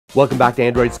Welcome back to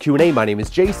Android's Q&A. My name is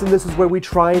Jason. This is where we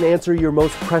try and answer your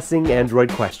most pressing Android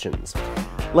questions.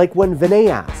 Like when Vinay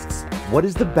asks, what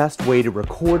is the best way to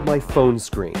record my phone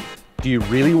screen? Do you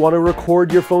really want to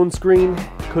record your phone screen?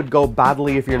 Could go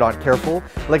badly if you're not careful,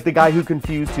 like the guy who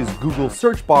confused his Google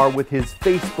search bar with his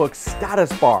Facebook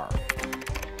status bar.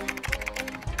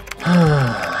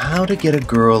 How to get a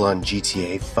girl on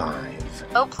GTA 5.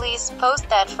 Oh, please post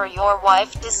that for your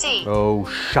wife to see. Oh,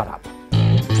 shut up.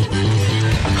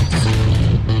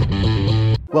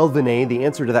 Well, Vinay, the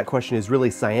answer to that question is really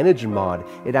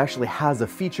CyanogenMod. It actually has a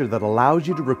feature that allows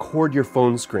you to record your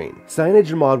phone screen.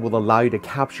 CyanogenMod will allow you to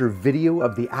capture video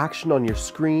of the action on your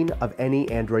screen of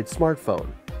any Android smartphone.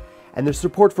 And there's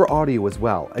support for audio as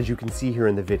well, as you can see here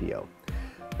in the video.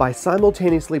 By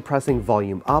simultaneously pressing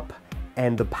volume up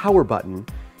and the power button,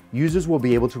 users will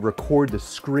be able to record the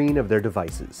screen of their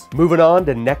devices. Moving on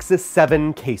to Nexus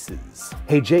 7 cases.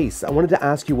 Hey Jace, I wanted to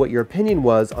ask you what your opinion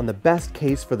was on the best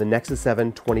case for the Nexus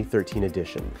 7 2013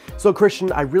 edition. So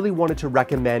Christian, I really wanted to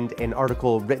recommend an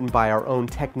article written by our own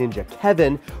tech ninja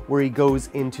Kevin, where he goes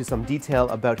into some detail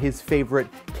about his favorite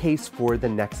case for the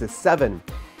Nexus 7.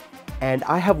 And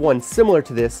I have one similar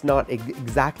to this, not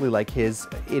exactly like his.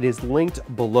 It is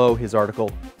linked below his article,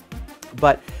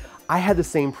 but I had the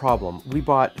same problem. We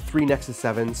bought 3 Nexus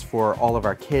 7s for all of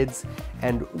our kids,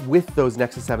 and with those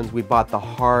Nexus 7s, we bought the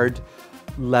hard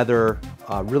leather,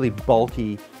 really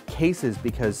bulky cases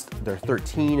because they're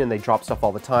 13 and they drop stuff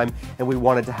all the time, and we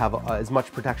wanted to have as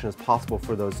much protection as possible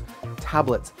for those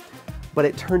tablets. But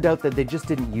it turned out that they just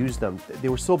didn't use them. They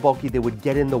were so bulky they would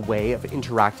get in the way of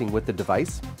interacting with the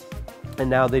device. And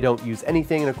now they don't use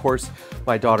anything, and of course,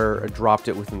 my daughter dropped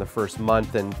it within the first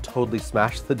month and totally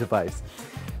smashed the device.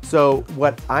 So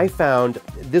what I found,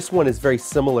 this one is very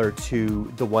similar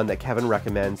to the one that Kevin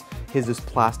recommends. His is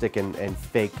plastic and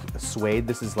fake suede.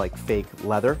 This is like fake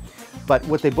leather. But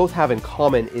what they both have in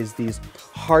common is these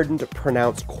hardened,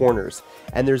 pronounced corners.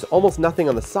 And there's almost nothing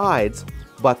on the sides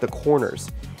but the corners.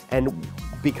 And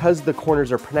because the corners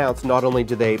are pronounced, not only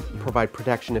do they provide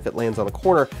protection if it lands on the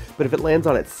corner, but if it lands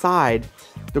on its side,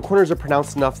 the corners are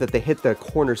pronounced enough that they hit the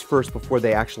corners first before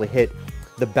they actually hit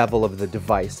the bevel of the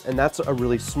device. And that's a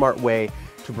really smart way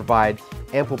to provide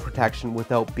ample protection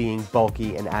without being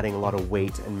bulky and adding a lot of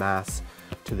weight and mass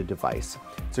to the device.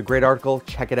 It's a great article,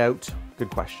 check it out. Good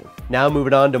question. Now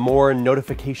moving on to more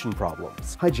notification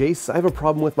problems. Hi Jace, I have a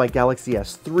problem with my Galaxy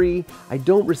S3. I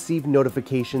don't receive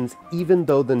notifications even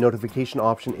though the notification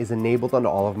option is enabled on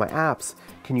all of my apps.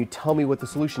 Can you tell me what the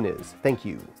solution is? Thank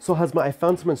you. So Husma, I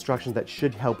found some instructions that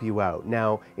should help you out.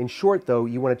 Now, in short though,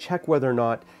 you want to check whether or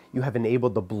not you have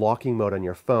enabled the blocking mode on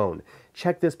your phone.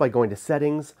 Check this by going to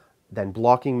Settings, then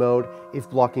Blocking Mode. If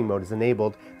blocking mode is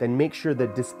enabled, then make sure the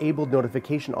disabled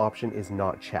notification option is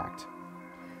not checked.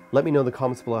 Let me know in the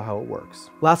comments below how it works.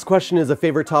 Last question is a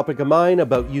favorite topic of mine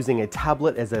about using a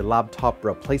tablet as a laptop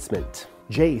replacement.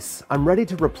 Jace, I'm ready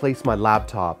to replace my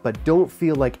laptop, but don't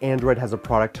feel like Android has a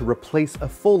product to replace a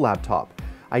full laptop.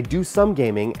 I do some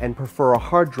gaming and prefer a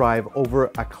hard drive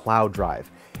over a cloud drive.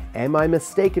 Am I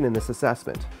mistaken in this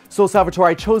assessment? So Salvatore,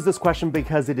 I chose this question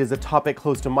because it is a topic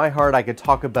close to my heart. I could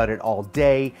talk about it all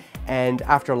day. And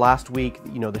after last week,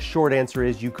 you know, the short answer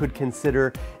is you could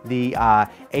consider the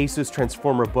Asus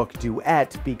Transformer Book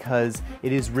Duet because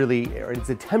it is really, or it's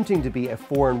attempting to be a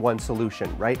 4-in-1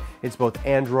 solution, right? It's both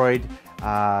Android,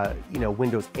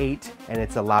 Windows 8, and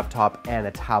it's a laptop and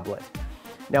a tablet.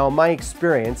 Now, in my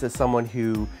experience as someone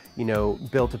who,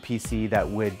 built a PC that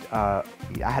would, I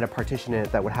had a partition in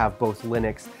it that would have both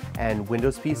Linux and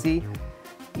Windows PC,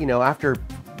 after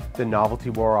the novelty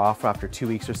wore off after 2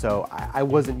 weeks or so, I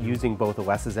wasn't using both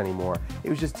OSs anymore. It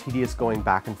was just tedious going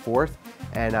back and forth,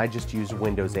 and I just used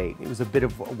Windows 8. It was a bit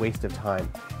of a waste of time.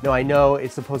 Now, I know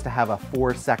it's supposed to have a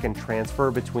 4-second transfer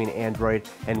between Android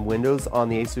and Windows on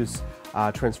the Asus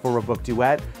Transformer Book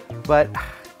Duet, but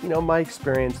my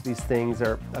experience, these things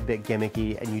are a bit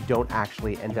gimmicky and you don't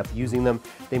actually end up using them.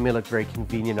 They may look very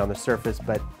convenient on the surface,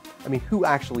 but I mean, who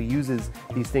actually uses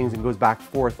these things and goes back and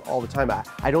forth all the time?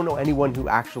 I don't know anyone who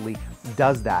actually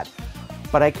does that.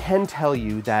 But I can tell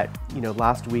you that,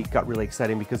 last week got really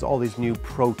exciting because all these new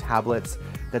Pro tablets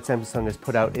that Samsung has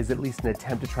put out is at least an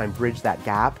attempt to try and bridge that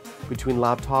gap between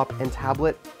laptop and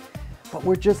tablet. But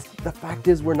the fact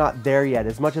is we're not there yet.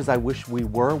 As much as I wish we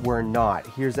were, we're not.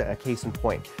 Here's a case in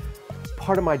point.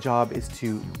 Part of my job is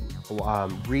to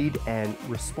read and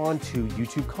respond to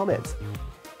YouTube comments.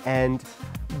 And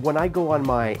when I go on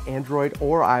my Android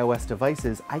or iOS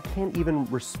devices, I can't even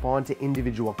respond to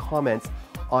individual comments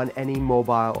on any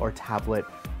mobile or tablet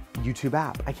YouTube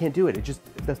app. I can't do it.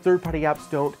 The third-party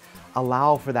apps don't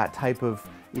allow for that type of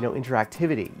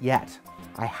interactivity yet.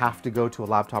 I have to go to a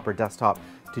laptop or desktop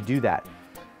to do that.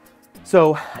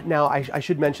 So now I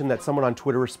should mention that someone on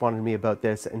Twitter responded to me about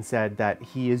this and said that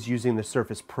he is using the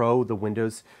Surface Pro, the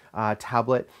Windows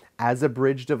tablet, as a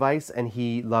bridge device, and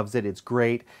he loves it. It's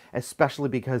great, especially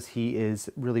because he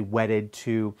is really wedded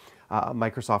to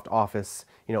Microsoft Office,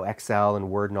 you know, Excel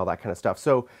and Word and all that kind of stuff.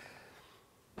 So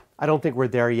I don't think we're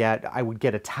there yet. I would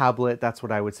get a tablet. That's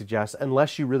what I would suggest,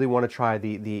 unless you really want to try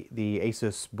the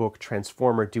Asus Book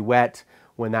Transformer Duet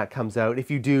when that comes out. If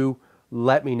you do,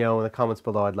 let me know in the comments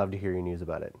below. I'd love to hear your news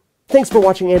about it. Thanks for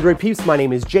watching Android Peeps. My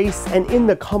name is Jace, and in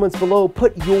the comments below,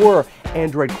 put your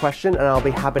Android question and I'll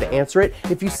be happy to answer it.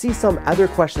 If you see some other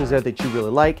questions there that you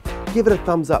really like, give it a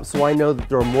thumbs up so I know that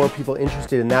there are more people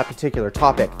interested in that particular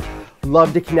topic.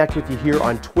 Love to connect with you here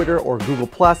on Twitter or Google+.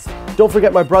 Don't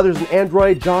forget my brothers in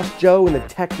Android, Josh, Joe, and the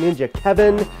Tech Ninja,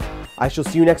 Kevin. I shall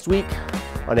see you next week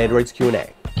on Android's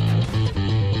Q&A.